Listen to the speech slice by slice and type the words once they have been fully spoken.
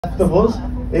Left of us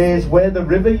is where the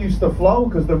river used to flow,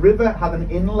 because the river had an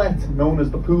inlet known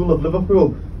as the Pool of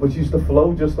Liverpool, which used to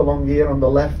flow just along here on the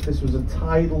left. This was a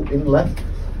tidal inlet,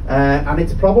 and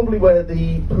it's probably where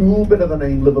the pool bit of the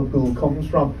name Liverpool comes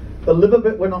from. The liver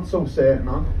bit we're not so certain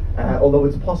on, although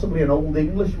it's possibly an old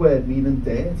English word meaning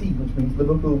dirty, which means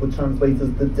Liverpool would translate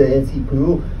as the dirty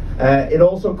pool. It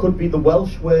also could be the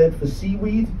Welsh word for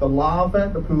seaweed, the lava,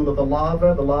 the pool of the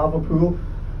lava pool.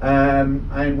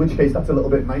 In which case that's a little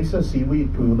bit nicer,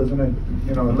 seaweed pool, isn't it?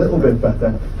 You know, a little bit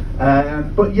better.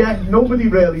 But yeah, nobody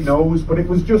really knows, but it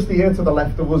was just here to the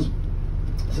left of us.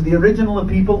 So the original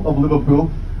people of Liverpool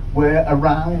were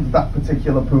around that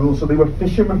particular pool, so they were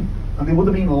fishermen, and they would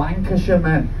have been Lancashire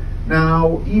men.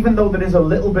 Now, even though there is a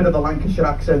little bit of the Lancashire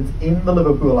accent in the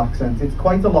Liverpool accent, it's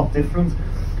quite a lot different,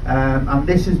 and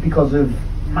this is because of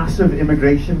massive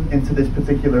immigration into this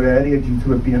particular area due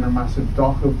to it being a massive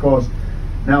dock, of course.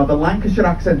 Now, the Lancashire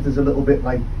accent is a little bit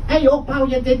like, "Hey up, how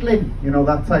you diddling?" You know,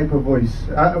 that type of voice.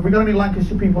 Have we got any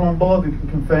Lancashire people on board who can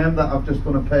confirm that I've just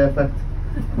done a perfect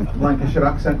Lancashire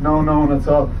accent? No, no one at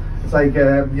all. It's like,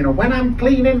 you know, "when I'm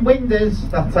cleaning windows,"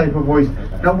 that type of voice.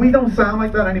 Now, we don't sound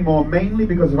like that anymore, mainly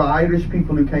because of Irish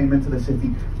people who came into the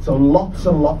city. So lots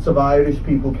and lots of Irish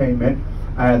people came in.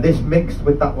 This mixed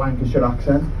with that Lancashire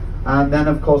accent. And then,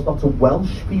 of course, lots of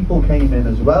Welsh people came in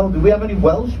as well. Do we have any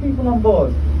Welsh people on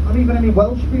board? Not even any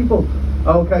Welsh people.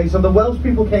 Okay, so the Welsh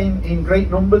people came in great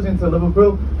numbers into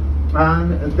Liverpool.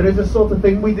 And there is a sort of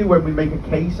thing we do when we make a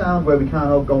K sound where we can't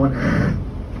help going.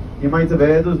 You might have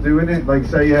heard us doing it. Like,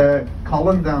 say,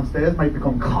 Colin downstairs might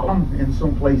become Colin in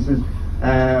some places.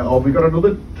 Or we've got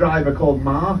another driver called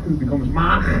Mark who becomes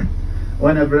Mark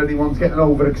whenever anyone's getting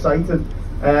overexcited.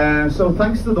 So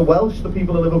thanks to the Welsh, the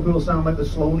people of Liverpool sound like they're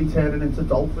slowly turning into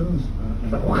dolphins.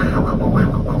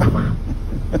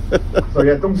 So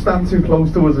yeah, don't stand too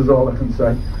close to us is all I can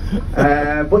say.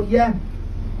 But yeah,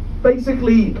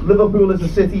 basically Liverpool is a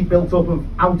city built up of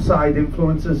outside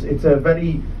influences. It's a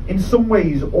very, in some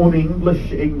ways,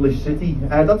 un-English English city.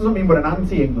 That doesn't mean we're an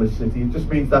anti-English city, it just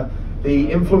means that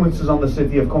the influences on the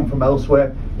city have come from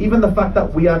elsewhere. Even the fact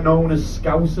that we are known as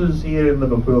Scousers here in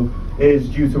Liverpool is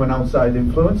due to an outside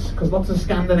influence, because lots of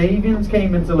Scandinavians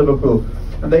came into Liverpool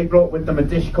and they brought with them a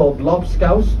dish called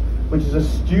lobscouse, which is a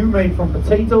stew made from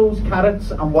potatoes, carrots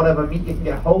and whatever meat you can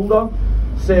get hold of,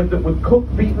 served up with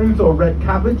cooked beetroot or red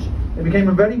cabbage. It became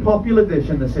a very popular dish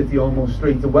in the city almost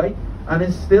straight away, and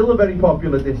is still a very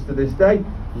popular dish to this day.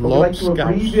 But we like to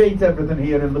abbreviate everything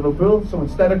here in Liverpool, so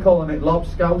instead of calling it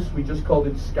lobscouse, we just called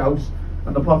it scouse,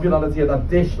 and the popularity of that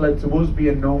dish led to us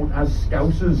being known as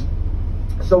Scousers.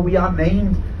 So we are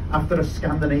named after a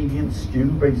Scandinavian stew,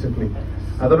 basically.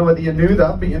 I don't know whether you knew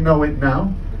that, but you know it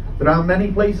now. There are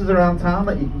many places around town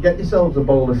that you can get yourselves a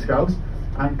bowl of scouse,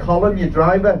 and Colin, your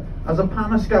driver, has a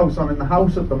pan of scouse on in the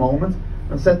house at the moment,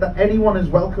 and said that anyone is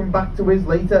welcome back to his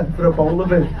later for a bowl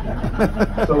of it.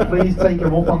 So please take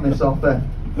him up on this offer.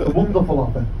 It's a wonderful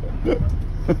offer.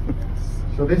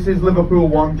 So this is Liverpool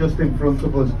 1 just in front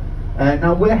of us.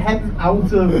 Now we're heading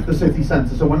out of the city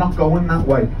centre, so we're not going that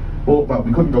way. But, well,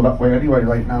 we couldn't go that way anyway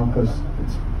right now because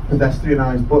it's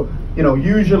pedestrianised. But, you know,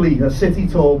 usually a city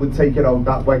tour would take it out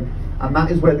that way. And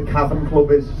that is where the Cavern Club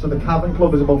is. So the Cavern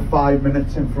Club is about 5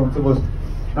 minutes in front of us.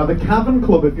 Now the Cavern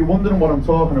Club, if you're wondering what I'm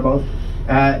talking about,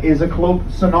 is a club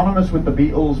synonymous with the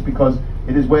Beatles because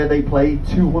it is where they played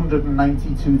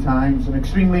 292 times, an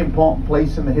extremely important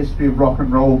place in the history of rock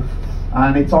and roll,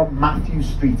 and it's on Matthew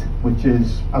Street, which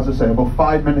is, as I say, about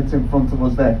 5 minutes in front of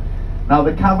us there. Now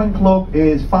the Cavern Club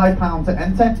is £5 to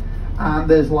enter, and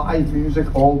there's live music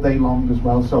all day long as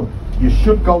well, so you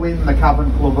should go in the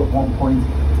Cavern Club at one point.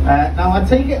 Now I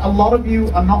take it a lot of you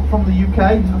are not from the UK,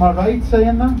 am I right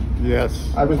saying that?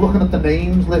 Yes. I was looking at the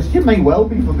names list. You may well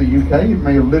be from the UK, you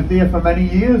may have lived here for many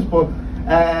years, but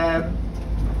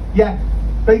yeah,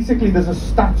 basically there's a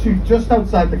statue just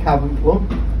outside the Cavern Club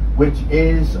which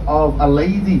is of a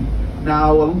lady.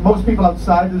 Now most people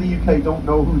outside of the UK don't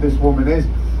know who this woman is.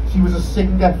 She was a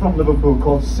singer from Liverpool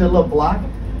called Cilla Black,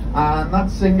 and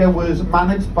that singer was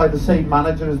managed by the same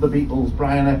manager as the Beatles,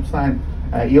 Brian Epstein.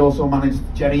 He also managed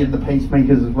Jerry and the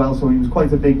Pacemakers as well, so he was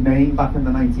quite a big name back in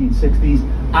the 1960s,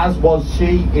 as was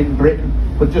she in Britain,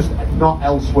 but just not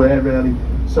elsewhere really.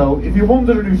 So if you're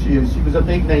wondering who she is, she was a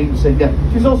big name singer.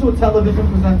 She's also a television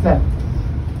presenter.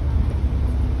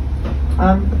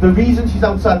 And the reason she's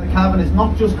outside the Cavern is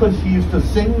not just because she used to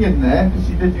sing in there, because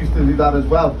she did used to do that as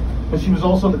well, but she was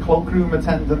also the cloakroom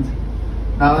attendant.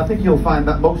 Now I think you'll find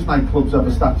that most nightclubs have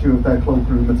a statue of their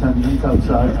cloakroom attendant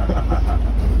outside.